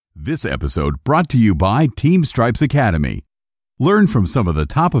This episode brought to you by Team Stripes Academy. Learn from some of the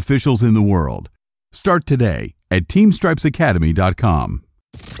top officials in the world. Start today at teamstripesacademy.com.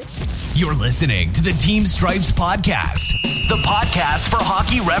 You're listening to the Team Stripes Podcast, the podcast for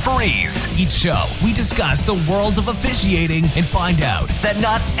hockey referees. Each show, we discuss the world of officiating and find out that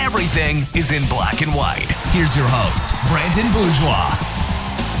not everything is in black and white. Here's your host, Brandon Bourgeois.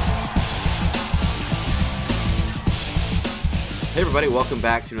 Hey everybody, welcome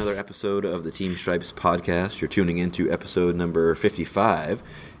back to another episode of the Team Stripes Podcast. You're tuning into episode number 55.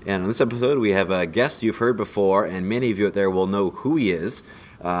 And on this episode, we have a guest you've heard before, and many of you out there will know who he is.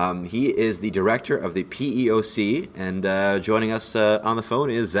 He is the director of the PEOC, and joining us on the phone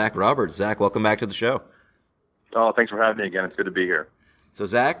is Zach Roberts. Zach, welcome back to the show. Oh, thanks for having me again. It's good to be here. So,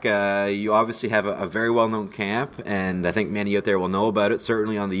 Zach, you obviously have a very well-known camp, and I think many out there will know about it.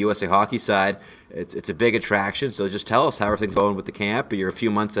 Certainly on the USA Hockey side, it's a big attraction. So just tell us, how are things going with the camp? You're a few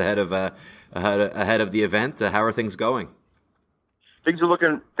months ahead of the event. How are things going? Things are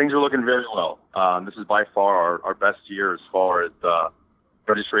looking very well. This is by far our best year as far as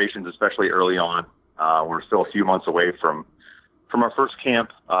registrations, especially early on. We're still a few months away from our first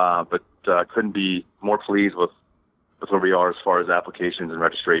camp, but couldn't be more pleased with where we are as far as applications and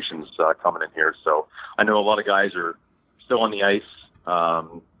registrations coming in here. So I know a lot of guys are still on the ice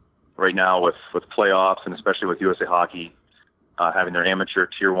right now with playoffs, and especially with USA Hockey having their amateur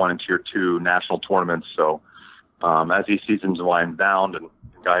Tier 1 and Tier 2 national tournaments. So as these seasons wind down and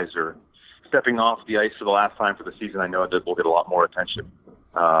guys are stepping off the ice for the last time for the season, I know that we'll get a lot more attention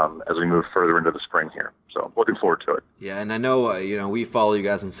as we move further into the spring here. So looking forward to it. Yeah, and I know, we follow you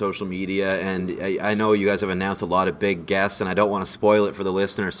guys on social media, and I know you guys have announced a lot of big guests, and I don't want to spoil it for the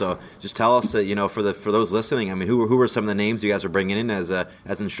listeners. So just tell us, for those listening, I mean, who are some of the names you guys are bringing in as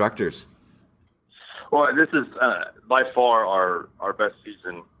instructors? Well, this is by far our best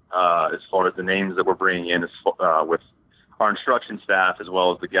season as far as the names that we're bringing in with our instruction staff, as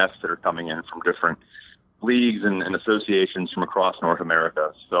well as the guests that are coming in from different leagues and associations from across North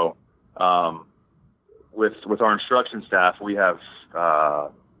America. So with our instruction staff, we have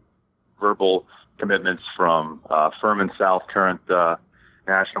verbal commitments from Furman South, current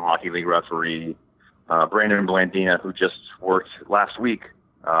National Hockey League referee, Brandon Blandina, who just worked last week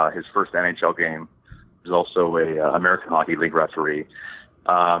his first NHL game. He's also a American Hockey League referee.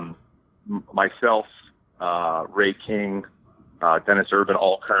 Myself, Ray King, Dennis Urban,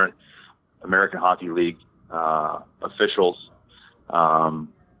 all current American Hockey League officials,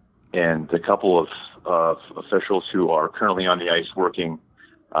 and a couple of officials who are currently on the ice working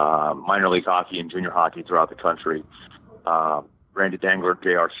minor league hockey and junior hockey throughout the country. Randy Dangler,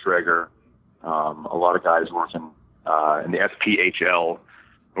 J.R. Streger, a lot of guys working in the SPHL,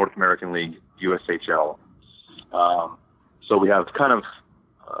 North American League, USHL. So we have kind of,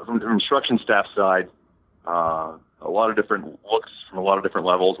 from the instruction staff side, a lot of different looks from a lot of different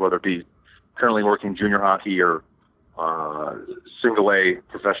levels, whether it be currently working junior hockey or single A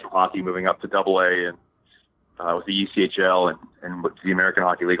professional hockey, moving up to double A, and with the ECHL and with the American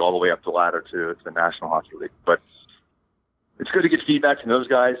Hockey League all the way up the ladder to the National Hockey League. But it's good to get feedback from those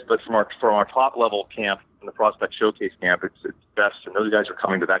guys. But from our top level camp and the Prospect Showcase camp, it's best, and those guys are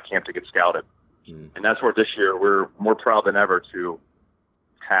coming to that camp to get scouted. And that's where this year we're more proud than ever to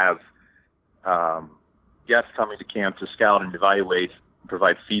have guests coming to camp to scout and evaluate and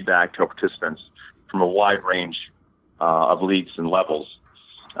provide feedback to our participants from a wide range of leagues and levels.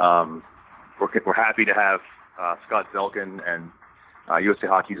 We're happy to have Scott Zelkin and USA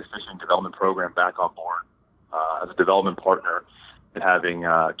Hockey's Officiating Development Program back on board as a development partner, and having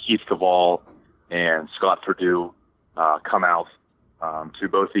Keith Cavall and Scott Purdue come out to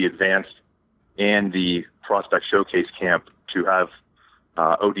both the Advanced and the Prospect Showcase camp to have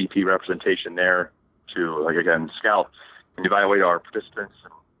ODP representation there to, again, scout and evaluate our participants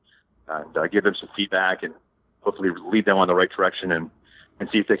and give them some feedback and hopefully lead them on the right direction and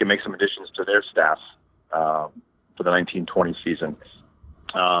see if they can make some additions to their staff for the 1920 season.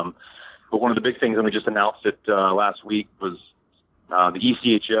 But one of the big things, and we just announced it last week, was the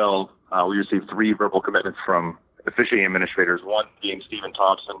ECHL. We received 3 verbal commitments from officiating administrators, one being Stephen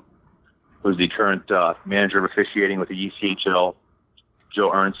Thompson, who's the current manager of officiating with the ECHL,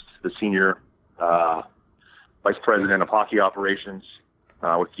 Joe Ernst, the senior vice president of hockey operations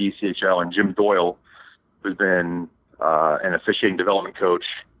with the ECHL, and Jim Doyle, who's been an officiating development coach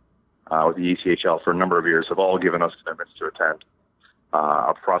with the ECHL for a number of years, have all given us commitments to attend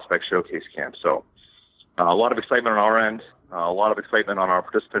our Prospect Showcase camp. So a lot of excitement on our end, a lot of excitement on our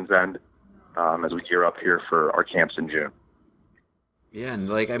participants' end as we gear up here for our camps in June. Yeah, and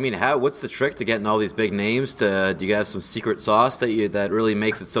like, I mean, what's the trick to getting all these big names? Do you have some secret sauce that really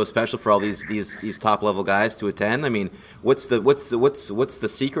makes it so special for all these top level guys to attend? I mean, what's the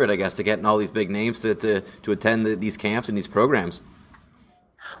secret, I guess, to getting all these big names to attend these camps and these programs?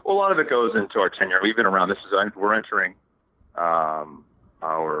 Well, a lot of it goes into our tenure. We've been around. We're entering our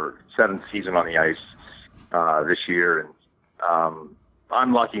 7th season on the ice this year, and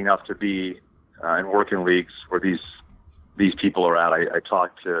I'm lucky enough to be in working leagues where these people are at. I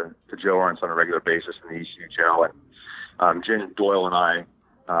talk to Joe Arntz on a regular basis in the ECHL, and Jim Doyle and I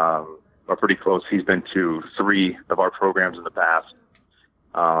are pretty close. He's been to 3 of our programs in the past,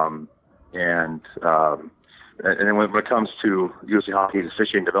 and then when it comes to USA Hockey's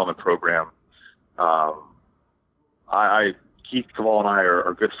officiating development program, Keith Caval and I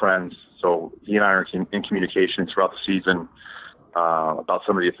are good friends, so he and I are in communication throughout the season about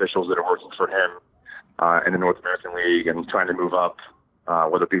some of the officials that are working for him in the North American League and trying to move up,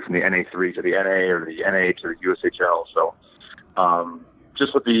 whether it be from the NA3 to the NA or the NA to the USHL. So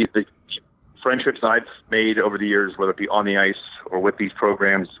just with the friendships I've made over the years, whether it be on the ice or with these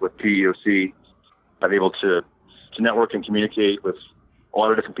programs with PEOC, I've been able to network and communicate with a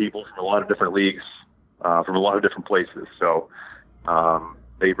lot of different people from a lot of different leagues, from a lot of different places. So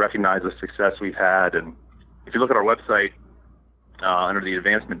they recognize the success we've had. And if you look at our website, under the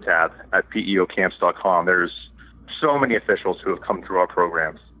advancement tab at peocamps.com, there's so many officials who have come through our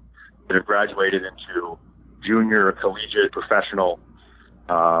programs that have graduated into junior, collegiate, professional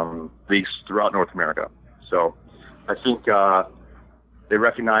leagues throughout North America. So I think they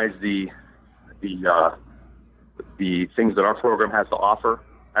recognize the things that our program has to offer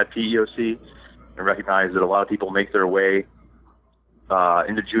at PEOC, and recognize that a lot of people make their way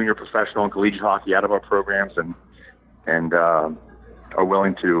into junior, professional, and collegiate hockey out of our programs, and are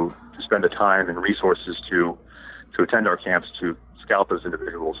willing to spend the time and resources to attend our camps to scout those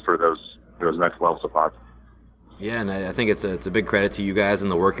individuals for those next levels of hockey. Yeah, and I think it's a big credit to you guys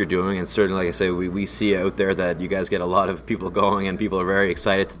and the work you're doing, and certainly, like I say, we see out there that you guys get a lot of people going, and people are very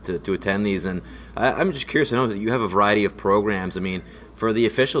excited to attend these. And I'm just curious to know that you have a variety of programs. I mean, for the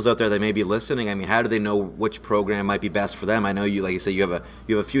officials out there that may be listening, I mean, how do they know which program might be best for them? I know you, like you say, you have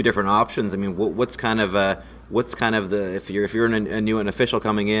a few different options. I mean, what's kind of the if you're an official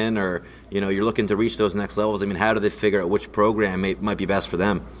coming in, or you're looking to reach those next levels? I mean, how do they figure out which program might be best for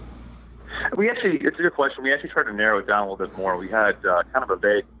them? It's a good question. We actually tried to narrow it down a little bit more. We had kind of a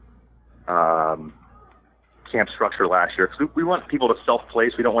vague camp structure last year, because we want people to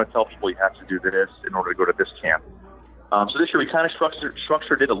self-place. We don't want to tell people you have to do this in order to go to this camp. So this year we kind of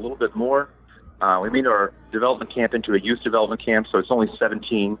structured it a little bit more. We made our development camp into a youth development camp, so it's only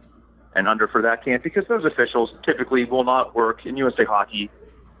 17 and under for that camp, because those officials typically will not work in USA Hockey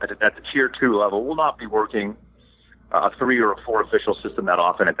at the Tier 2 level, will not be working a 3 or a 4 official system that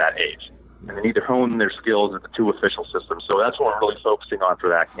often at that age. And they need to hone their skills at the 2 official systems. So that's what we're really focusing on for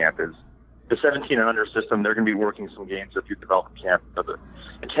that camp is the 17 and under system. They're going to be working some games at the development camp at the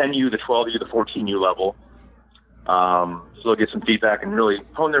 10U, the 12U, the 14U level. So they'll get some feedback and really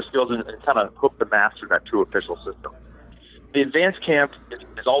hone their skills and kind of hook the master that 2 official system. The advanced camp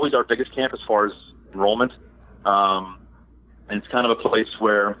is always our biggest camp as far as enrollment. And it's kind of a place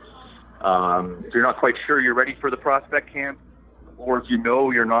where if you're not quite sure you're ready for the prospect camp, or if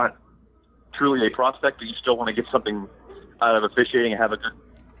you're not truly a prospect, but you still want to get something out of officiating and have a good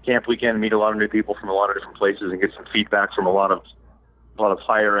camp weekend and meet a lot of new people from a lot of different places and get some feedback from a lot of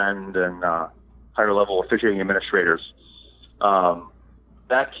higher end and higher level officiating administrators.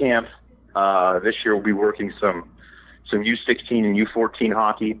 That camp this year will be working some U16 and U14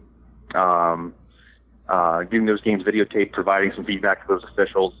 hockey, getting those games videotaped, providing some feedback to those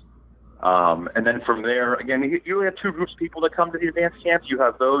officials. And then from there, again, you have 2 groups of people that come to the advanced camp. You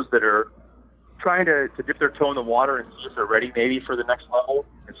have those that are trying to dip their toe in the water and see if they're ready maybe for the next level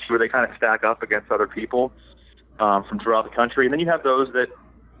and see where they kind of stack up against other people from throughout the country. And then you have those that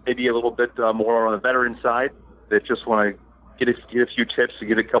maybe a little bit more on the veteran side that just want to get a few tips and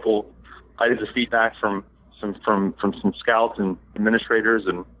get a couple items of feedback from some scouts and administrators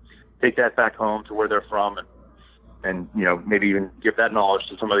and take that back home to where they're from and maybe even give that knowledge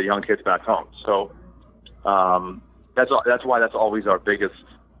to some of the young kids back home. So that's why that's always our biggest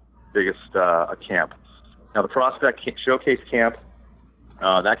camp. Now the Prospect Showcase Camp,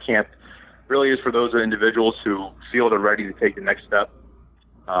 that camp really is for those individuals who feel they're ready to take the next step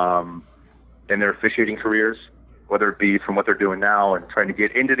in their officiating careers, whether it be from what they're doing now and trying to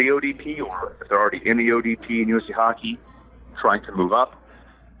get into the ODP, or if they're already in the ODP in USA Hockey, trying to move up,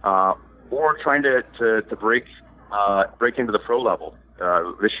 or trying to break into the pro level.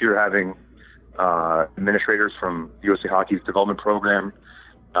 This year having administrators from USA Hockey's development program,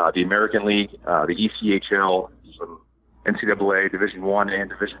 the American League, the ECHL, some NCAA Division I and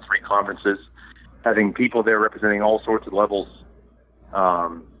Division III conferences. Having people there representing all sorts of levels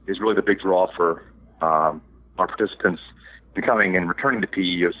is really the big draw for our participants becoming and returning to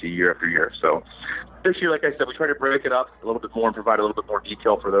PEOC year after year. So this year, like I said, we try to break it up a little bit more and provide a little bit more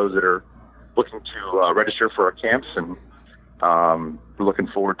detail for those that are looking to register for our camps, and we're looking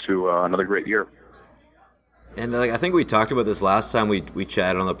forward to another great year. And I think we talked about this last time we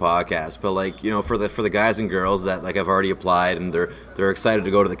chatted on the podcast, but for the guys and girls that have already applied and they're excited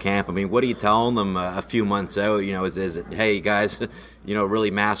to go to the camp. I mean, what are you telling them a few months out? Is it, hey guys,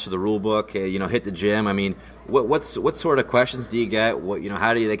 really master the rule book, hit the gym? I mean, what sort of questions do you get?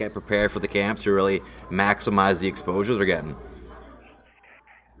 How do they get prepared for the camps to really maximize the exposure they're getting?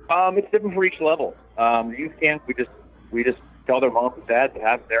 It's different for each level. The youth camp, we just tell their moms and dads to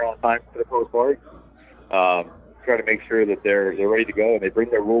have them there on time for the pro sport. Try to make sure that they're ready to go and they bring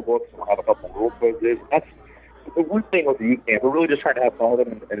their rule books. We'll have a couple of rule quizzes. That's the one thing with the youth camp. We're really just trying to have fun with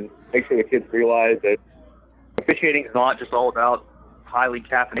them and make sure the kids realize that officiating is not just all about highly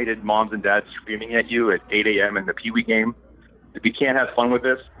caffeinated moms and dads screaming at you at 8 a.m. in the Pee Wee game. If you can't have fun with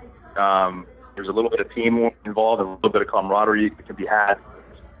this, there's a little bit of team involved and a little bit of camaraderie that can be had.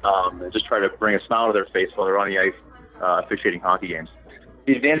 And just try to bring a smile to their face while they're on the ice officiating hockey games.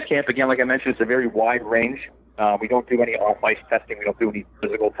 The advanced camp, again, like I mentioned, it's a very wide range. We don't do any off-ice testing. We don't do any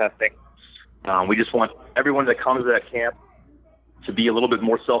physical testing. We just want everyone that comes to that camp to be a little bit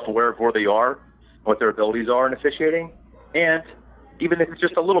more self-aware of where they are, what their abilities are in officiating, and even if it's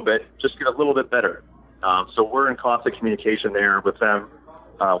just a little bit, just get a little bit better. So we're in constant communication there with them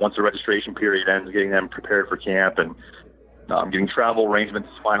once the registration period ends, getting them prepared for camp and getting travel arrangements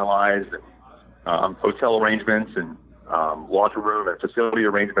finalized, and hotel arrangements, and locker room and facility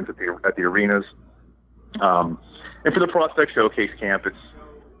arrangements at the arenas. And for the Prospect Showcase camp,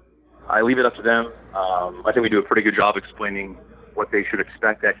 I leave it up to them. I think we do a pretty good job explaining what they should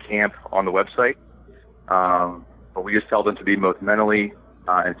expect at camp on the website. But we just tell them to be both mentally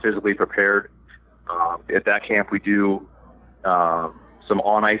and physically prepared. At that camp, we do some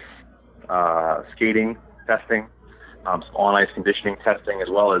on-ice skating testing, some on-ice conditioning testing, as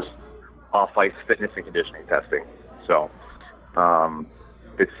well as off-ice fitness and conditioning testing. So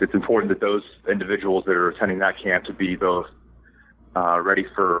it's important that those individuals that are attending that camp to be both ready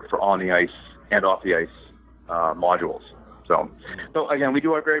for on the ice and off the ice modules. So again, we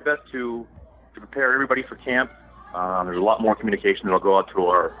do our very best to prepare everybody for camp. There's a lot more communication that will go out to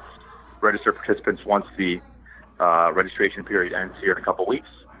our registered participants once the registration period ends here in a couple weeks.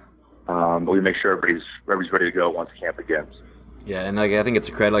 But we make sure everybody's ready to go once camp begins. Yeah, and I think it's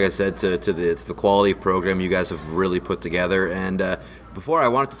a credit, like I said, to the quality of program you guys have really put together. And before, I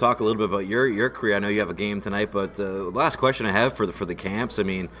wanted to talk a little bit about your career. I know you have a game tonight, but the last question I have for the camps. I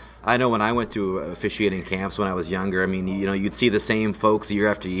mean, I know when I went to officiating camps when I was younger, I mean, you'd see the same folks year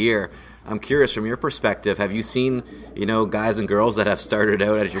after year. I'm curious, from your perspective, have you seen guys and girls that have started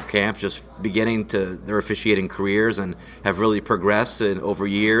out at your camp just beginning to their officiating careers and have really progressed over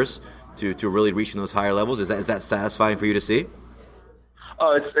years to really reaching those higher levels? Is that satisfying for you to see?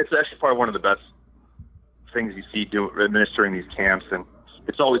 It's actually probably one of the best things you see administering these camps, and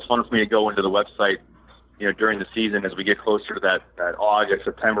it's always fun for me to go into the website, during the season as we get closer to that August,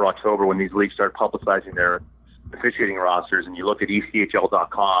 September, October, when these leagues start publicizing their officiating rosters, and you look at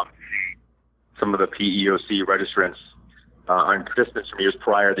ECHL.com, some of the PEOC registrants and participants from years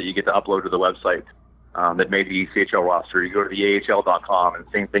prior that you get to upload to the website that made the ECHL roster. You go to the AHL.com, and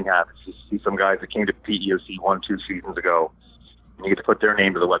the same thing happens. You see some guys that came to PEOC 1-2 seasons ago. You get to put their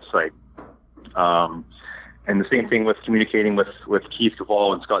name to the website. And the same thing with communicating with Keith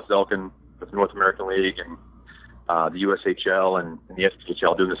Caval and Scott Zelkin with the North American League and the USHL and the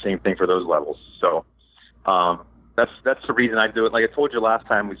SPHL, doing the same thing for those levels. So that's the reason I do it. Like I told you last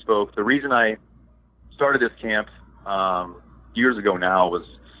time we spoke, the reason I started this camp years ago now was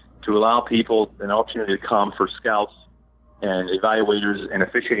to allow people an opportunity to come for scouts and evaluators and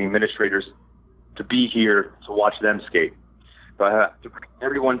officiating administrators to be here to watch them skate. So I have to bring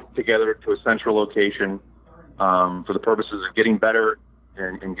everyone together to a central location for the purposes of getting better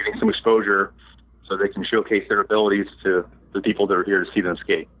and getting some exposure so they can showcase their abilities to the people that are here to see them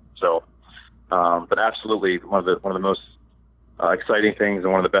skate. So, but absolutely one of the most exciting things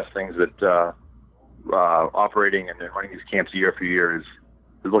and one of the best things that operating and running these camps year after year is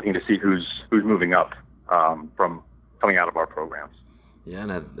looking to see who's moving up from coming out of our programs. Yeah,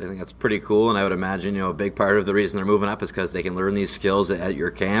 and I think that's pretty cool. And I would imagine, a big part of the reason they're moving up is because they can learn these skills at your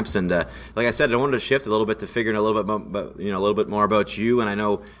camps. And like I said, I wanted to shift a little bit to figuring a little bit more about you. And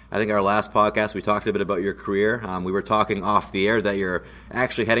I think our last podcast we talked a bit about your career. We were talking off the air that you're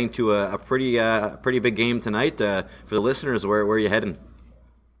actually heading to a pretty big game tonight. For the listeners, where are you heading?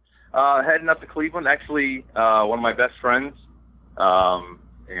 Heading up to Cleveland. Actually, one of my best friends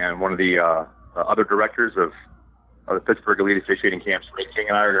and one of the other directors of the Pittsburgh Elite Officiating Camps, Ray King,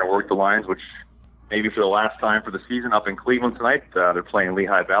 and I are going to work the lines, which maybe for the last time for the season up in Cleveland tonight. They're playing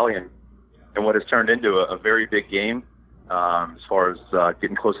Lehigh Valley and what has turned into a very big game as far as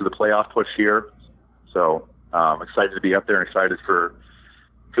getting close to the playoff push here. So excited to be up there and excited for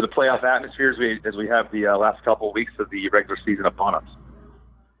the playoff atmosphere as we have the last couple of weeks of the regular season upon us.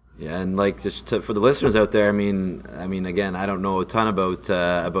 Yeah, and for the listeners out there, I mean, again, I don't know a ton about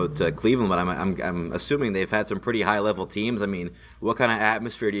Cleveland, but I'm assuming they've had some pretty high level teams. I mean, what kind of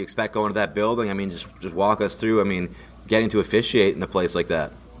atmosphere do you expect going to that building? I mean, just walk us through. I mean, getting to officiate in a place like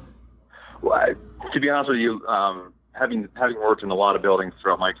that. Well, to be honest with you, having worked in a lot of buildings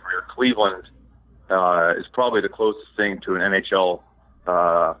throughout my career, Cleveland is probably the closest thing to an NHL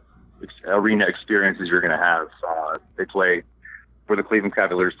arena experience as you're going to have. They play. Where the Cleveland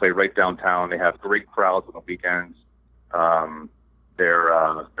Cavaliers play right downtown. They have great crowds on the weekends.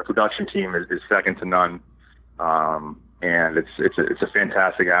 Their production team is second to none, and it's a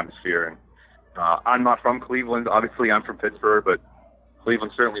fantastic atmosphere. And I'm not from Cleveland. Obviously, I'm from Pittsburgh, but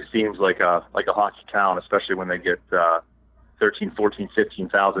Cleveland certainly seems like a hockey town, especially when they get 13, 14,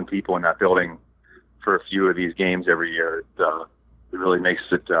 15,000 people in that building for a few of these games every year. It really makes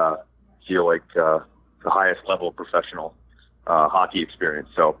it feel like the highest level of professional hockey experience.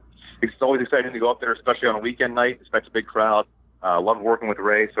 So it's always exciting to go up there, especially on a weekend night. Expect a big crowd. Love working with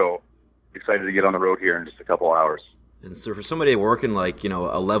Ray, so excited to get on the road here in just a couple hours. And so for somebody working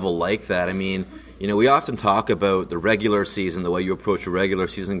a level like that, I mean, we often talk about the regular season, the way you approach a regular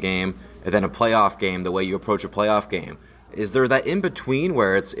season game, and then a playoff game, the way you approach a playoff game. Is there that in between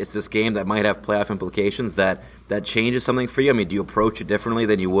where it's this game that might have playoff implications that changes something for you? I mean, do you approach it differently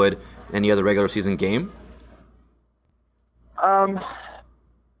than you would any other regular season game?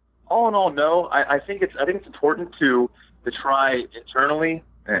 All in all, no. I think it's important to try internally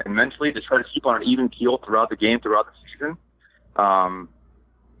and mentally to try to keep on an even keel throughout the game, throughout the season.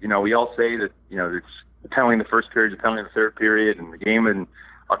 We all say that it's the penalty in the first period, the penalty in the third period, and the game in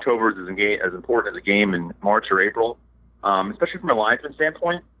October is as important as a game in March or April. Especially from a linesman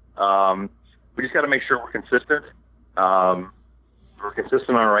standpoint, we just got to make sure we're consistent. We're consistent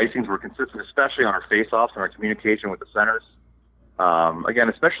on our icings. We're consistent, especially on our face-offs and our communication with the centers. Again,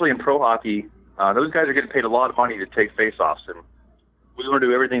 especially in pro hockey, those guys are getting paid a lot of money to take face-offs, and we want to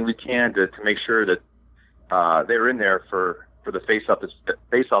do everything we can to make sure that they're in there for the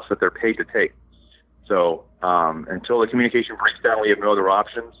face-offs that they're paid to take. So until the communication breaks down, we have no other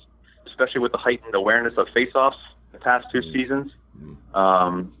options, especially with the heightened awareness of face-offs in the past two seasons.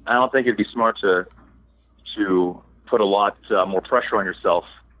 I don't think it'd be smart to put a lot more pressure on yourself.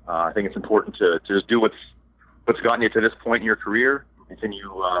 I think it's important to just do what's gotten you to this point in your career, continue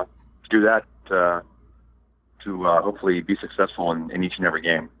to do that to hopefully be successful in each and every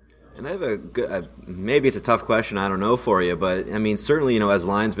game. And I have maybe it's a tough question, I don't know for you, but I mean, certainly, as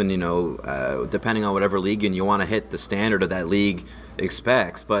linesmen, depending on whatever league you want to hit the standard of that league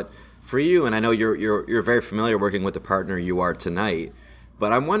expects. But for you, and I know you're very familiar working with the partner you are tonight,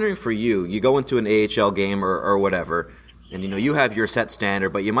 but I'm wondering for you, you go into an AHL game or whatever, and you have your set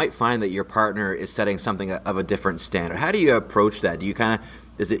standard, but you might find that your partner is setting something of a different standard. How do you approach that? Do you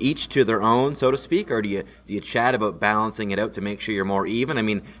is it each to their own, so to speak, or do you chat about balancing it out to make sure you're more even? I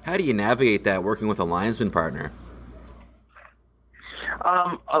mean, how do you navigate that working with a linesman partner?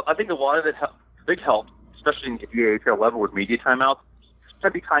 I think a lot of it big help, especially if you're at a level with media timeouts.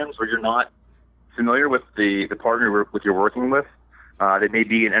 There's be times where you're not familiar with the partner you're working with. They may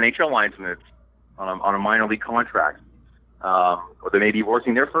be an NHL linesman on a minor league contract. Or they may be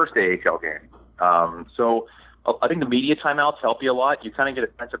working their first AHL game. So I think the media timeouts help you a lot. You kind of get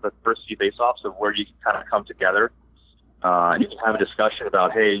a sense of the first few face-offs of where you can kind of come together. And you can have a discussion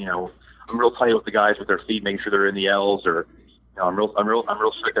about, hey, I'm real tight with the guys with their feet, making sure they're in the L's, or I'm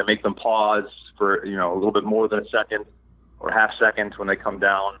real strict. I make them pause for a little bit more than a second or half second when they come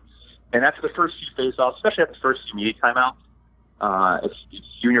down. And after the first few face-offs, especially after the first few media timeouts, if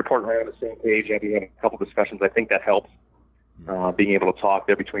you and your partner are on the same page, after you have a couple discussions, I think that helps. Being able to talk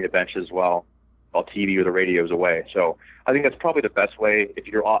there between the benches while TV or the radio is away. So I think that's probably the best way, if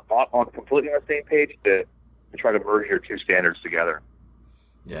you're not completely on the same page, to try to merge your two standards together.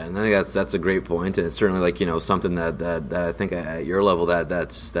 Yeah, and I think that's a great point, and it's certainly like something that I think at your level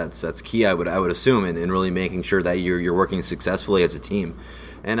that's key. I would assume in really making sure that you're working successfully as a team.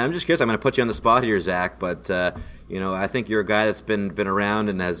 And I'm just curious. I'm going to put you on the spot here, Zach, but I think you're a guy that's been around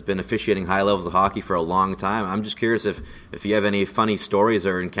and has been officiating high levels of hockey for a long time. I'm just curious if you have any funny stories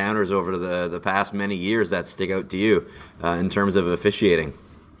or encounters over the past many years that stick out to you in terms of officiating.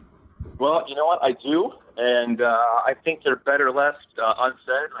 Well, you know what, I do, and I think they're better left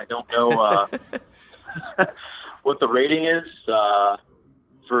unsaid. I don't know what the rating is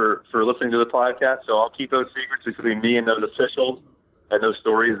for listening to the podcast, so I'll keep those secrets between me and those officials and those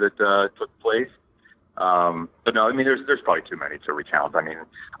stories that took place. But no, I mean, there's probably too many to recount. I mean,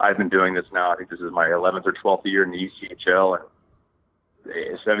 I've been doing this now. I think this is my 11th or 12th year in the ECHL and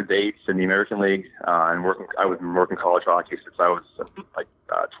 7th, 8th in the American League. And I've been working college hockey since I was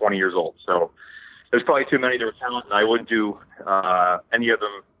 20 years old. So there's probably too many to recount, and I wouldn't do any of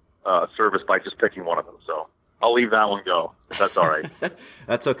them service by just picking one of them. So I'll leave that one go, if that's all right.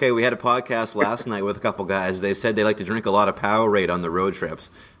 That's okay. We had a podcast last night with a couple guys. They said they like to drink a lot of Powerade on the road trips.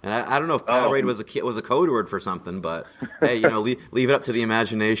 And I don't know if Powerade was a code word for something, but hey, leave it up to the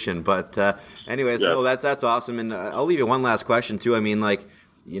imagination. But anyways, no, that's awesome. And I'll leave you one last question too. I mean,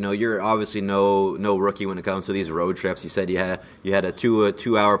 you're obviously no rookie when it comes to these road trips. You said you had a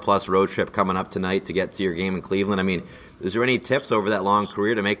 2 hour plus road trip coming up tonight to get to your game in Cleveland. I mean, is there any tips over that long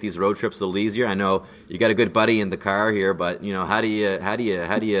career to make these road trips a little easier? I know you got a good buddy in the car here, but how do you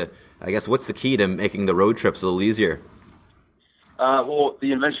I guess what's the key to making the road trips a little easier? Well,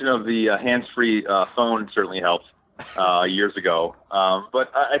 the invention of the hands-free phone certainly helped years ago.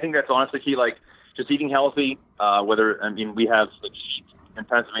 But I think that's honestly key. Like just eating healthy. We have in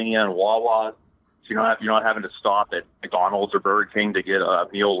Pennsylvania and Wawa, so you're not having to stop at McDonald's or Burger King to get a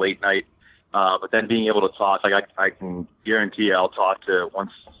meal late night. But then being able to talk, like I can guarantee I'll talk to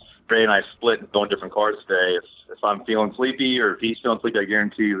once Ray and I split and go in different cars today. If I'm feeling sleepy or if he's feeling sleepy, I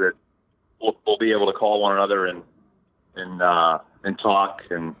guarantee you that we'll be able to call one another and talk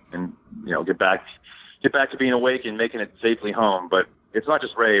and get back to being awake and making it safely home. But it's not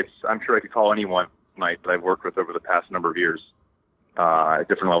just Ray. I'm sure I could call anyone tonight that I've worked with over the past number of years at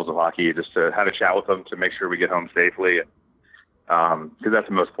different levels of hockey, just to have a chat with them to make sure we get home safely. Because that's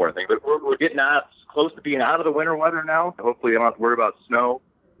the most important thing. But we're getting close to being out of the winter weather now. Hopefully I don't have to worry about snow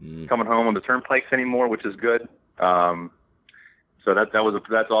coming home on the turnpikes anymore, which is good. So that's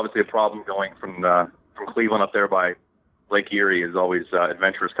obviously a problem going from Cleveland up there by Lake Erie is always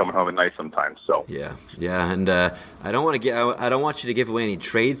adventurous coming home at night sometimes. So yeah, and I don't want you to give away any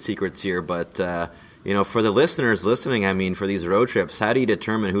trade secrets here, but for the listeners listening, I mean, for these road trips, how do you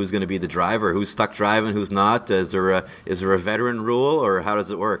determine who's going to be the driver, who's stuck driving, who's not? Is there a veteran rule, or how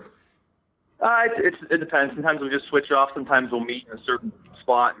does it work? It depends. Sometimes we just switch off. Sometimes we'll meet in a certain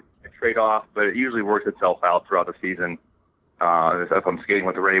spot and trade off, but it usually works itself out throughout the season. If I'm skating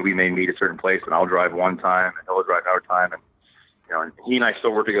with Ray, we may meet a certain place, and I'll drive one time, and he'll drive another time, and he and I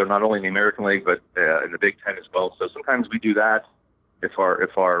still work together not only in the American League but in the Big Ten as well. So sometimes we do that if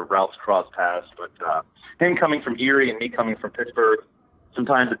our routes cross paths. But him coming from Erie and me coming from Pittsburgh,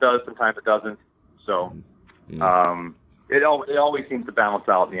 sometimes it does, sometimes it doesn't. So it always seems to balance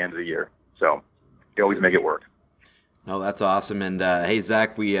out at the end of the year. So you always make it work. No, that's awesome. And hey,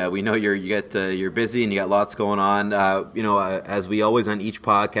 Zach, we know you're busy and you got lots going on. As we always on each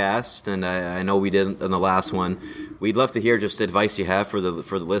podcast, and I know we did on the last one, we'd love to hear just advice you have for the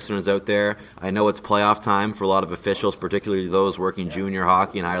listeners out there. I know it's playoff time for a lot of officials, particularly those working junior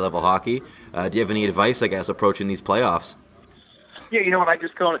hockey and high level hockey. Do you have any advice, I guess, approaching these playoffs? Yeah, I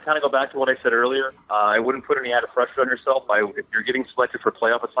just kind of go back to what I said earlier. I wouldn't put any added pressure on yourself. If you're getting selected for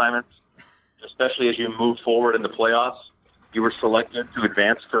playoff assignments, especially as you move forward in the playoffs, you were selected to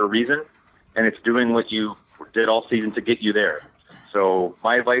advance for a reason, and it's doing what you did all season to get you there. So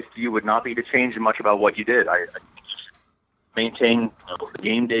my advice to you would not be to change much about what you did. I think you should maintain the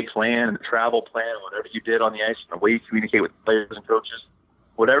game day plan and the travel plan, whatever you did on the ice, and the way you communicate with players and coaches,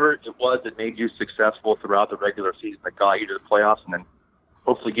 whatever it was that made you successful throughout the regular season that got you to the playoffs, and then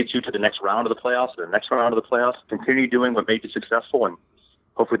hopefully get you to the next round of the playoffs, or the next round of the playoffs. Continue doing what made you successful, and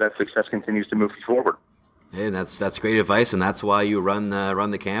hopefully that success continues to move you forward. Hey, that's great advice, and that's why you run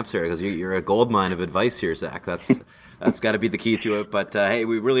the camps here, because you're a gold mine of advice here, Zach. That's got to be the key to it. But hey,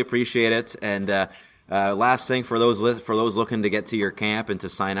 we really appreciate it. And last thing, for those looking to get to your camp and to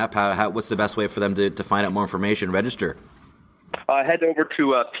sign up, what's the best way for them to find out more information, register? Head over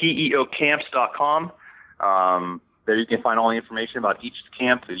to peocamps.com. There you can find all the information about each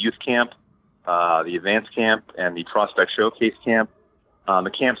camp: the youth camp, the advanced camp, and the prospect showcase camp.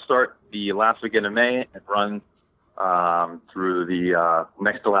 The camps start the last weekend of May and run through the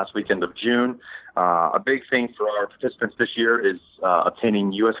next to last weekend of June. A big thing for our participants this year is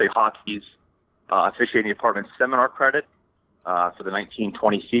obtaining USA Hockey's officiating department seminar credit for the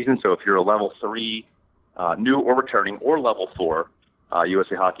 1920 season. So if you're a level 3 new or returning, or level 4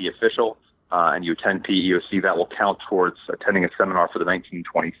 USA Hockey official, and you attend PEOC, that will count towards attending a seminar for the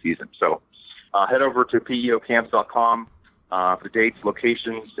 1920 season. So head over to PEOcamps.com for dates,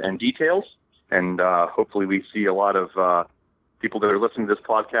 locations, and details. And hopefully we see a lot of people that are listening to this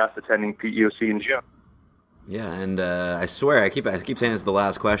podcast attending PEOC in June. Yeah, and I swear I keep saying this is the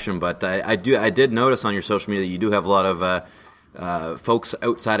last question, but I did notice on your social media that you do have a lot of folks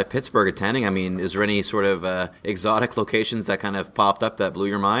outside of Pittsburgh attending. I mean, is there any sort of exotic locations that kind of popped up that blew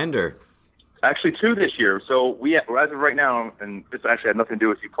your mind, or? Actually, 2 this year. So as of right now, and this actually had nothing to do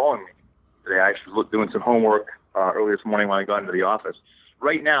with you calling me today. I actually was doing some homework earlier this morning when I got into the office.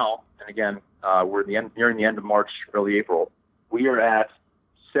 Right now, and again, we're nearing the end of March, early April. We are at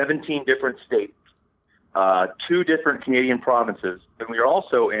 17 different states, 2 different Canadian provinces, and we are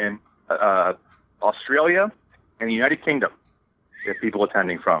also in Australia and the United Kingdom. We have people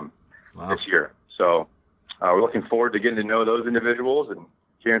attending from this year. So we're looking forward to getting to know those individuals and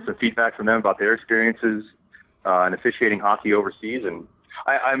hearing some feedback from them about their experiences in officiating hockey overseas. And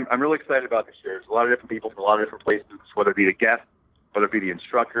I'm really excited about this year. There's a lot of different people from a lot of different places, whether it be the guests, whether it be the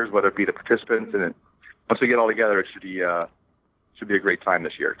instructors, whether it be the participants. And once we get all together, it should be a great time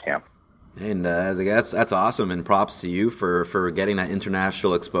this year at camp. And that's awesome, and props to you for getting that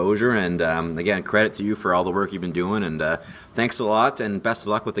international exposure. And again, credit to you for all the work you've been doing. And thanks a lot, and best of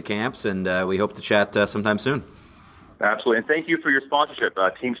luck with the camps. And we hope to chat sometime soon. Absolutely, and thank you for your sponsorship.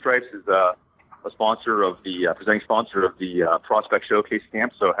 Team Stripes is a sponsor of the presenting sponsor of the Prospect Showcase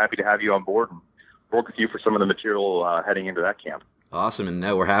camp. So happy to have you on board and work with you for some of the material heading into that camp. Awesome,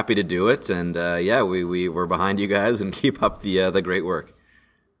 and we're happy to do it. And we're behind you guys, and keep up the great work.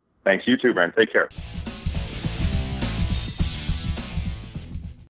 Thanks, you too, Brent. Take care.